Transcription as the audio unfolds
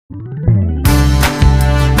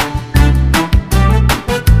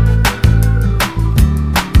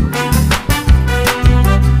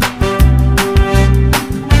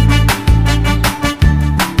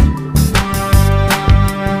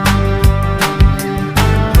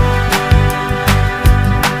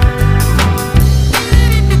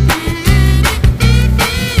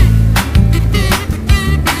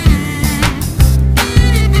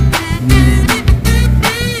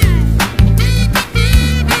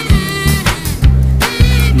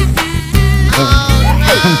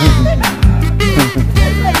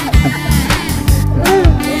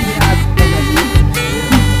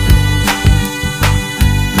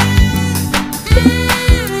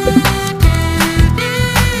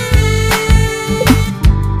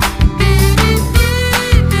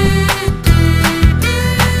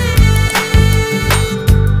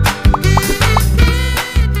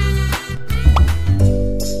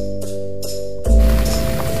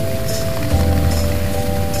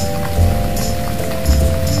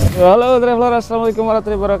Halo traveler, assalamualaikum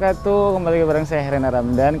warahmatullahi wabarakatuh. Kembali lagi bareng saya Herena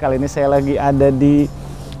Ramdan. Kali ini saya lagi ada di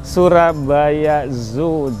Surabaya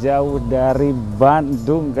Zoo, jauh dari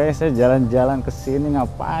Bandung. Guys, saya jalan-jalan ke sini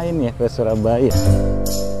ngapain ya ke Surabaya?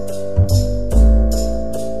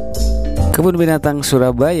 Kebun Binatang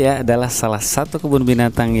Surabaya adalah salah satu kebun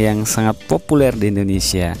binatang yang sangat populer di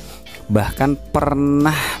Indonesia. Bahkan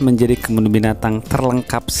pernah menjadi kebun binatang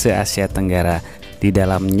terlengkap se-Asia Tenggara. Di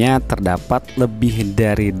dalamnya terdapat lebih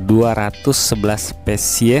dari 211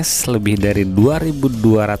 spesies, lebih dari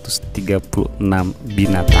 2.236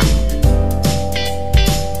 binatang.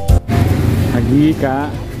 Lagi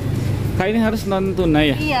Kak ini harus non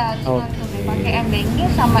tunai ya? Iya, non tunai. Pakai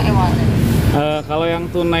e-banking sama e-wallet. Kalau yang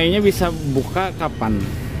tunainya bisa buka kapan?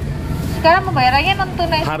 Sekarang pembayarannya non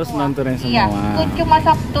tunai. Harus non tunai semua. Iya, cuma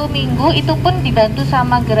Sabtu Minggu, itu pun dibantu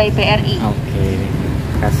sama gerai BRI. Oke.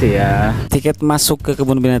 Kasih ya. Tiket masuk ke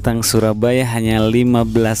Kebun Binatang Surabaya hanya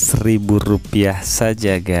Rp15.000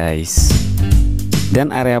 saja, guys.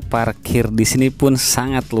 Dan area parkir di sini pun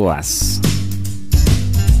sangat luas.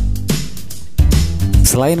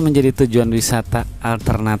 Selain menjadi tujuan wisata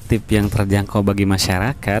alternatif yang terjangkau bagi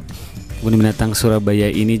masyarakat, Kebun Binatang Surabaya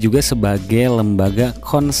ini juga sebagai lembaga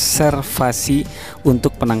konservasi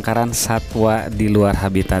untuk penangkaran satwa di luar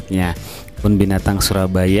habitatnya. Kebun Binatang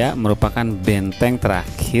Surabaya merupakan benteng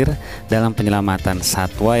terakhir dalam penyelamatan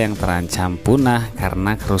satwa yang terancam punah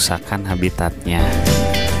karena kerusakan habitatnya.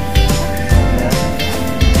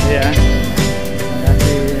 Ya.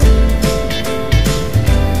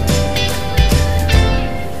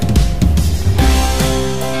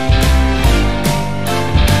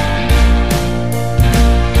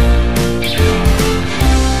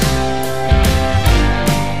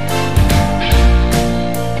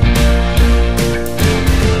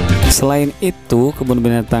 Selain itu, Kebun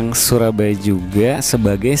Binatang Surabaya juga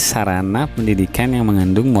sebagai sarana pendidikan yang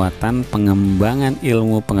mengandung muatan pengembangan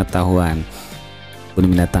ilmu pengetahuan. Kebun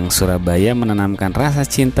Binatang Surabaya menanamkan rasa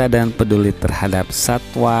cinta dan peduli terhadap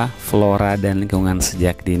satwa, flora, dan lingkungan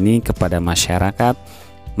sejak dini kepada masyarakat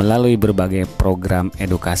melalui berbagai program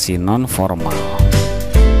edukasi non-formal.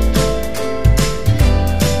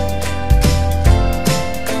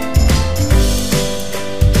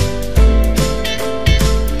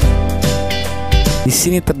 Di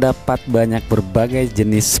sini terdapat banyak berbagai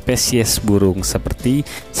jenis spesies burung seperti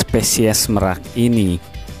spesies merak ini.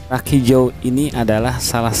 Merak hijau ini adalah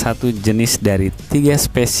salah satu jenis dari 3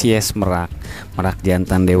 spesies merak. Merak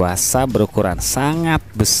jantan dewasa berukuran sangat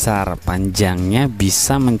besar, panjangnya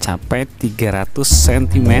bisa mencapai 300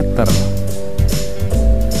 cm.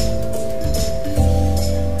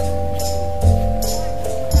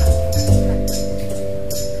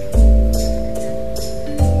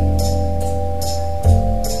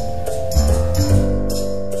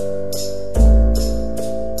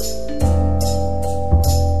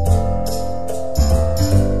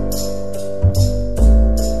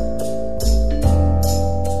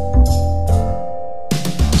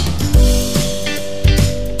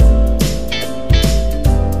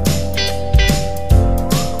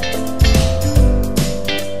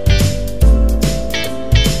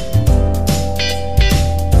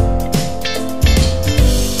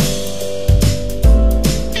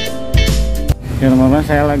 Ya teman-teman,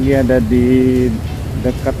 saya lagi ada di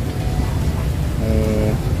dekat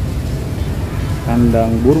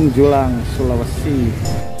kandang burung julang Sulawesi.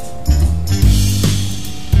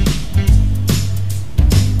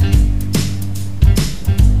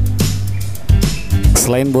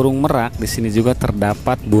 Selain burung merak, di sini juga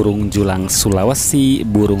terdapat burung julang Sulawesi,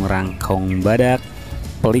 burung rangkong badak,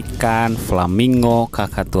 pelikan, flamingo,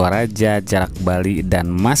 kakatua raja, jarak Bali, dan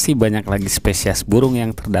masih banyak lagi spesies burung yang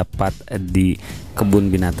terdapat di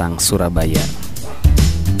Kebun Binatang Surabaya.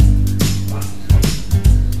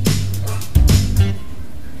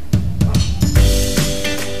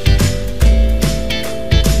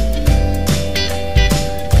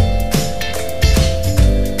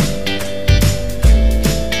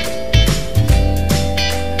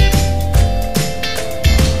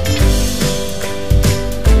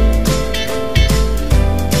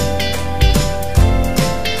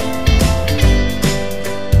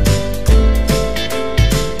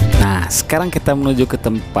 Sekarang kita menuju ke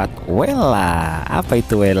tempat Wela. Apa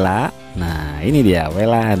itu Wela? Nah, ini dia.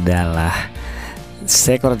 Wela adalah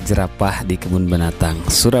seekor jerapah di Kebun Binatang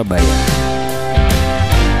Surabaya.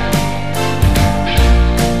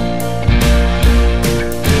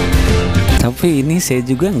 Tapi ini saya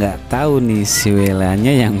juga nggak tahu nih si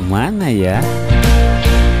Welanya yang mana ya.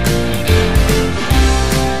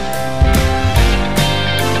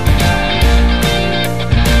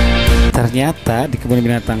 Ternyata di Kebun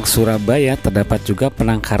Binatang Surabaya terdapat juga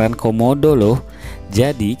penangkaran komodo loh.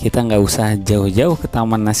 Jadi kita nggak usah jauh-jauh ke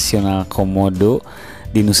Taman Nasional Komodo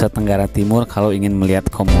di Nusa Tenggara Timur kalau ingin melihat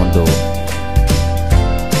komodo.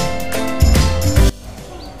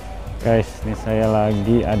 Guys, ini saya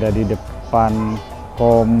lagi ada di depan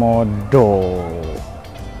komodo.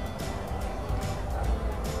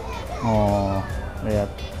 Oh,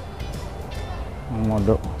 lihat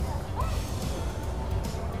komodo.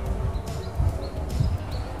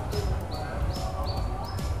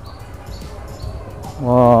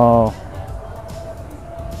 Wow,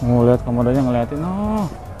 mau lihat komodonya, ngeliatin. Oh,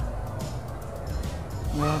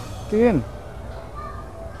 ngeliatin.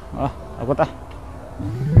 Ah, takut ah.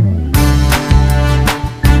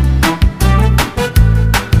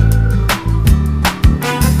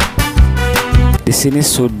 Di sini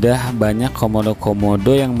sudah banyak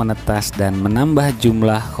komodo-komodo yang menetas dan menambah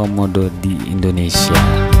jumlah komodo di Indonesia.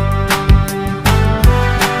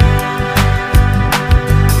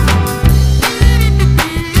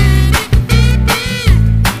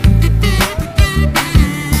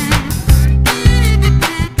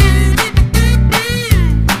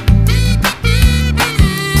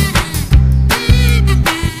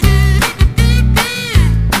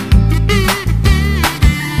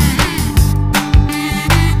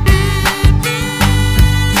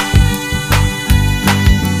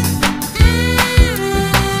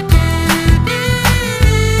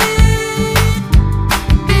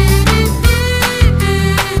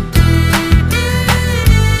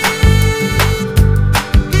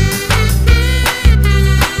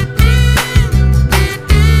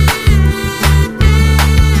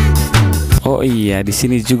 Oh iya, di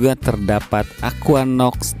sini juga terdapat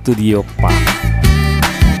Aquanox Studio Park.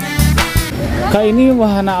 Kak, ini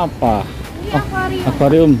wahana apa? Ini akuarium.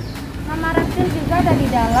 Akuarium. Nama reptil juga ada di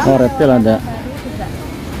dalam. Oh, reptil ada. Juga.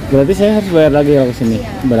 Berarti saya harus bayar lagi kalau kesini.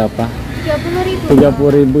 Iya. Berapa? 30.000.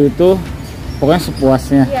 30.000 itu pokoknya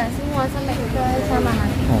sepuasnya. Iya, semua sampai ke sana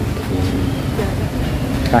nanti. Oke.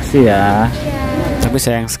 Kasih ya. Iya. Tapi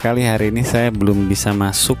sayang sekali hari ini saya belum bisa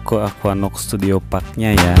masuk ke Aquanox Studio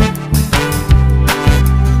Park-nya ya.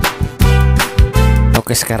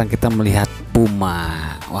 Oke, sekarang kita melihat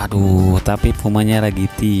puma. Waduh, tapi pumanya lagi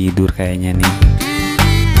tidur kayaknya nih.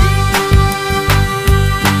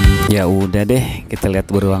 Ya udah deh, kita lihat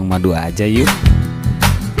beruang madu aja yuk.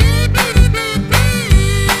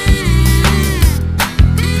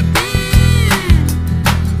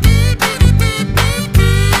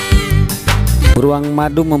 Beruang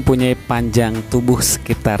madu mempunyai panjang tubuh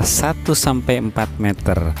sekitar 1-4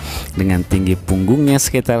 meter dengan tinggi punggungnya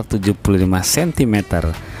sekitar 75 cm.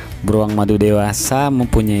 Beruang madu dewasa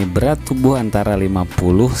mempunyai berat tubuh antara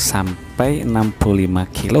 50-65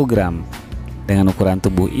 kg. Dengan ukuran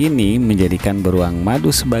tubuh ini menjadikan beruang madu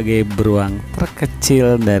sebagai beruang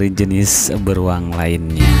terkecil dari jenis beruang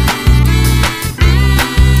lainnya.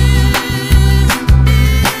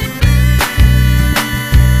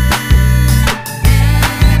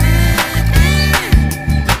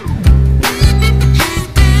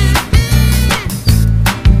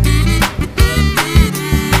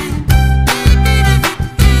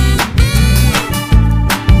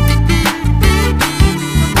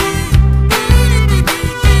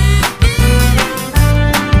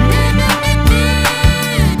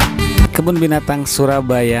 Kebun Binatang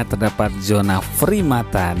Surabaya terdapat zona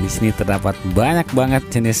primata. Di sini terdapat banyak banget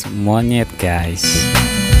jenis monyet, guys.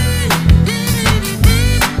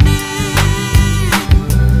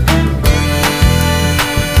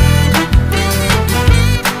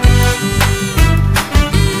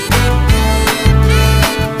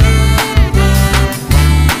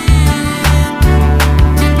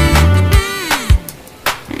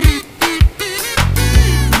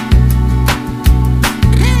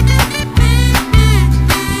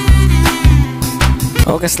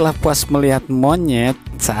 Oke, setelah puas melihat monyet,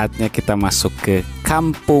 saatnya kita masuk ke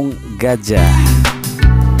Kampung Gajah.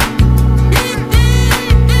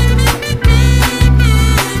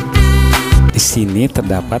 Di sini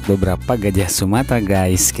terdapat beberapa gajah Sumatera,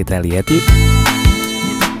 guys. Kita lihat yuk.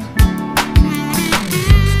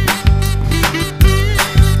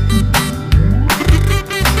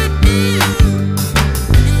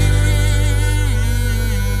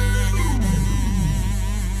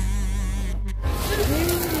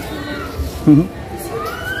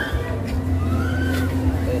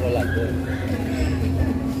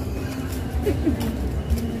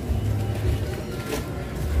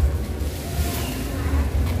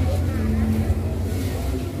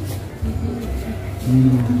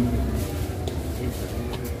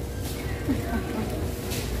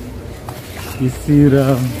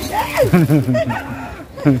 Disiram.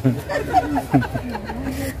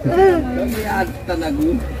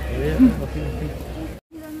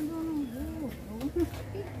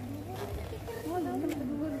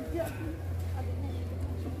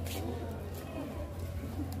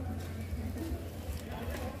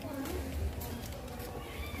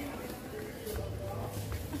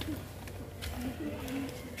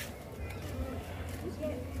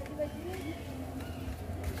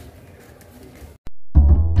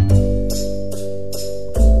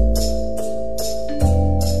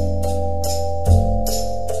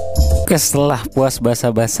 Oke, setelah puas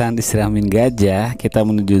basa-basan disiramin gajah, kita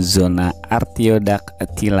menuju zona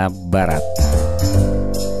Artiodactyla Barat.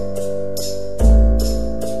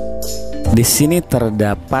 Di sini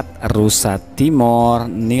terdapat rusa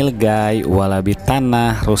timor, nilgai, walabi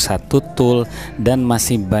tanah, rusa tutul, dan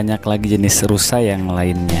masih banyak lagi jenis rusa yang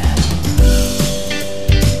lainnya.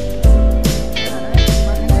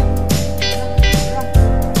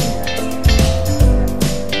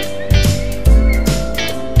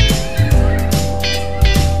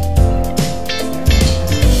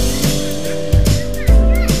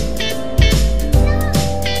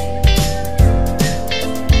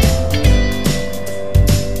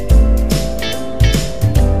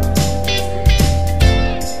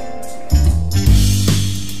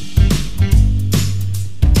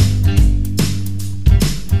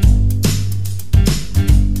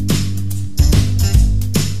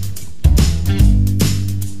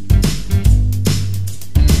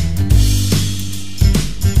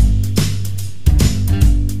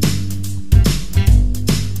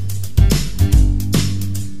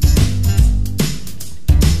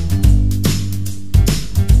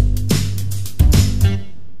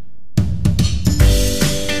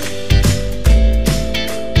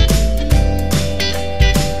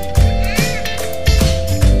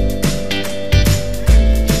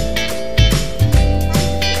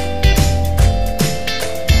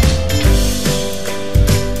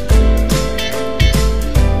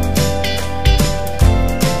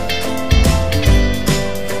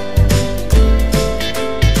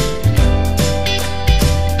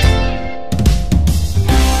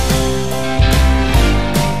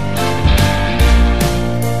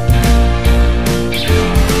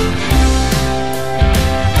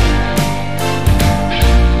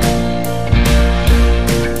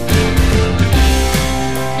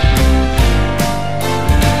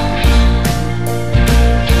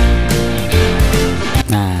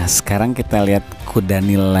 Sekarang kita lihat kuda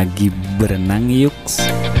Nil lagi berenang yuk.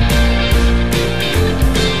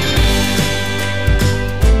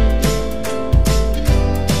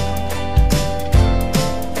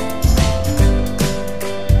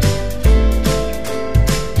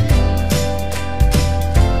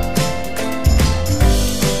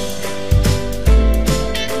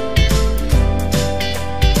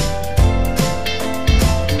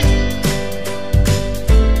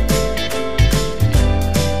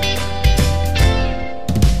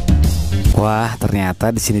 Wah, ternyata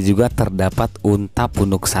di sini juga terdapat unta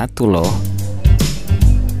punuk satu loh.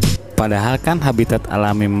 Padahal kan habitat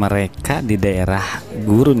alami mereka di daerah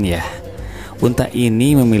gurun ya. Unta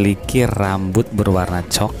ini memiliki rambut berwarna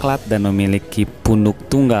coklat dan memiliki punuk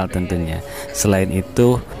tunggal tentunya. Selain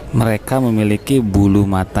itu, mereka memiliki bulu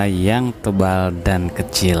mata yang tebal dan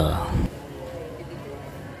kecil.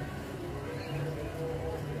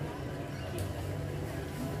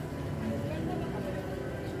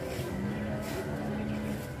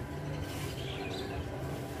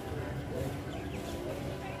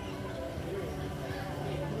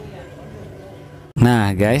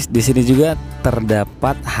 Nah guys, di sini juga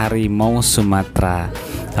terdapat harimau Sumatera.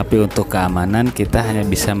 Tapi untuk keamanan kita hanya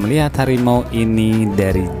bisa melihat harimau ini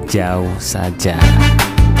dari jauh saja.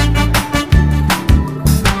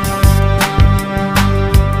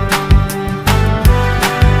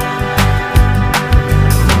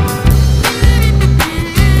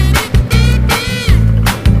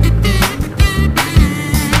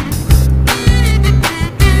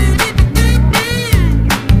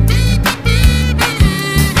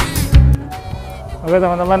 Oke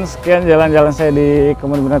teman-teman, sekian jalan-jalan saya di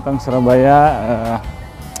Kebun Binatang Surabaya.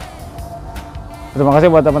 Terima kasih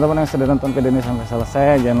buat teman-teman yang sudah nonton video ini sampai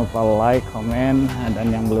selesai. Jangan lupa like, komen, dan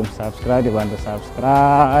yang belum subscribe dibantu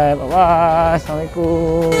subscribe.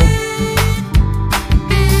 Wassalamualaikum.